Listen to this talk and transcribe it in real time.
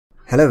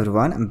Hello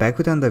everyone, I'm back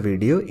with another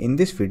video. In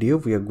this video,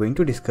 we are going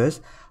to discuss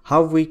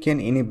how we can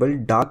enable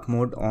dark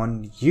mode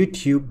on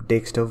YouTube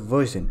desktop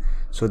version.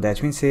 So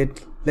that being said,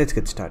 let's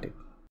get started.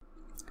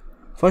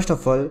 First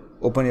of all,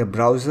 open your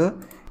browser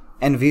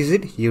and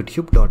visit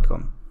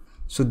youtube.com.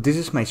 So this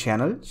is my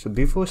channel. So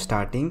before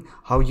starting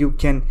how you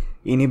can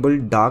enable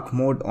dark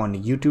mode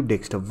on YouTube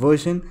desktop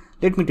version,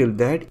 let me tell you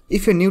that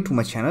if you're new to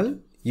my channel,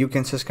 you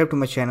can subscribe to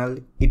my channel.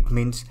 It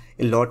means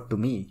a lot to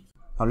me.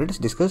 Now let us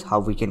discuss how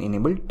we can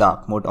enable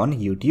dark mode on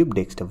YouTube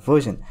desktop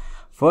version.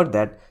 For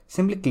that,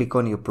 simply click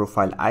on your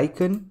profile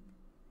icon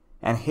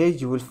and here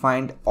you will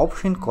find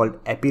option called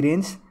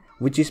appearance,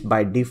 which is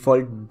by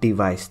default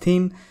device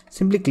theme.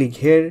 Simply click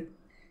here.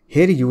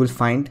 Here you will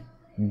find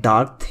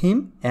dark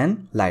theme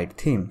and light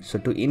theme. So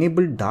to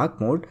enable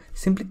dark mode,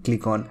 simply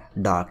click on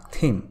dark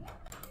theme.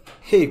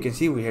 Here you can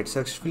see we had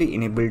successfully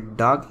enabled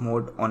dark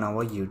mode on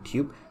our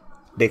YouTube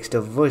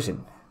desktop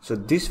version. So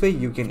this way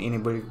you can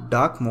enable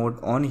dark mode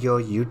on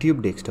your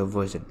YouTube desktop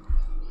version.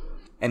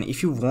 And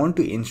if you want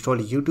to install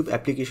YouTube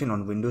application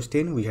on Windows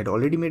 10, we had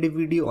already made a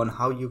video on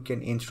how you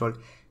can install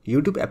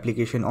YouTube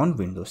application on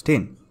Windows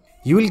 10.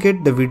 You will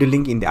get the video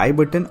link in the I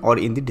button or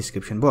in the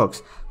description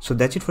box. So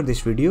that's it for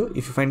this video.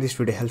 If you find this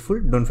video helpful,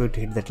 don't forget to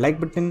hit that like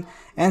button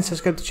and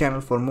subscribe to the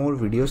channel for more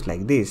videos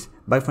like this.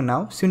 Bye for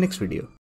now. See you next video.